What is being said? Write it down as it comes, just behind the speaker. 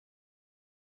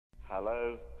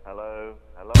Hello, hello,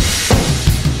 hello.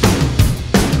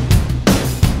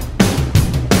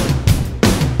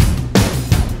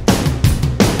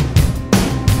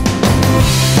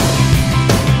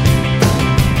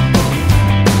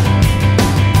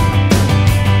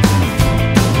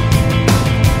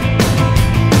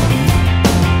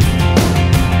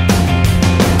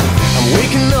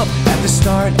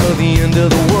 Start of the end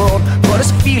of the world, but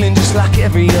it's feeling just like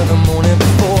every other morning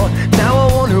before. Now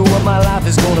I wonder what my life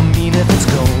is gonna mean if it's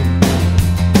gone.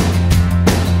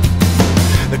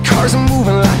 The cars are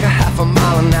moving like a half a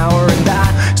mile an hour, and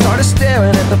I started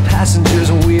staring at the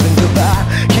passengers and waving goodbye.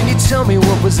 Can you tell me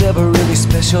what was ever really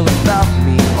special about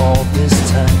me all this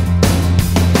time?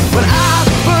 But I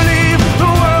believe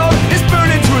the world is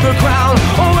burning to the ground.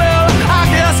 Oh well, I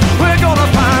guess we're gonna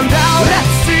find out.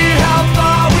 Let's see how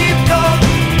far we've come.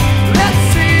 Let's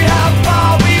see how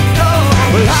far we've come.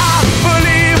 Well, I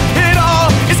believe it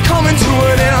all is coming to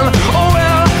an end. Oh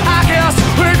well, I guess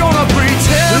we're gonna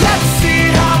pretend. Let's see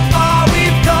how far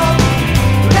we've come.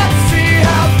 Let's see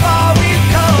how far we've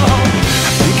come.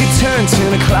 I think it turned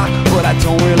 10 o'clock, but I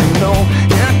don't really know.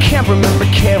 And I can't remember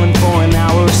caring for an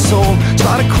hour or so.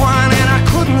 Started crying and I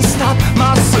couldn't stop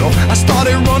myself. I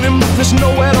started running, but there's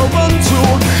nowhere to run to.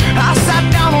 I sat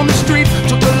down on the street,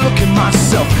 took a look at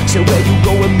myself. Said, where you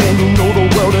going, man? You know the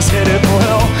world is headed for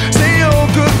hell. Say your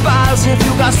goodbyes if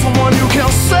you got someone you can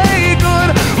say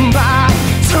goodbye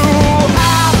to.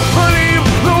 I believe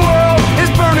the world is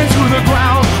burning to the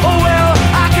ground. Oh well,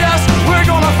 I guess we're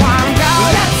gonna find out.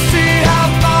 Let's see how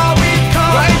far we've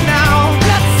come right now.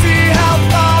 Let's see how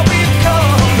far we've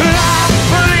come. I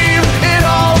believe it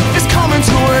all is coming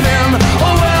to an end.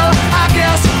 Oh well, I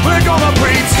guess we're gonna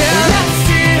pretend. Let's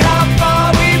see how far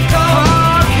we've come.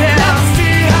 Okay. Let's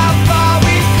see how far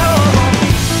we've come.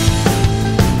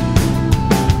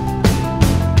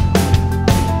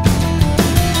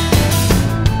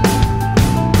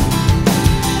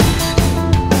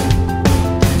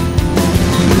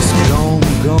 It's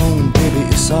gone, baby,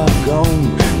 it's all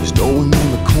gone. There's no one in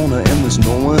the corner and there's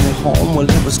no one at home. Well,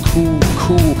 it was cool,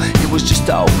 it was just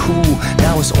all cool.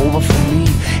 Now it's over for me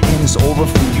and it's over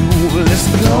for you. Well, it's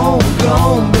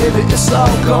gone, baby, it's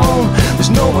all gone.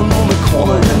 There's no one on the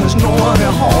corner and there's no one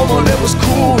at home. Well, it was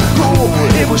cool,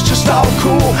 it was just all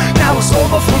cool. Now it's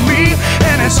over for me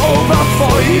and it's over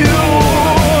for you.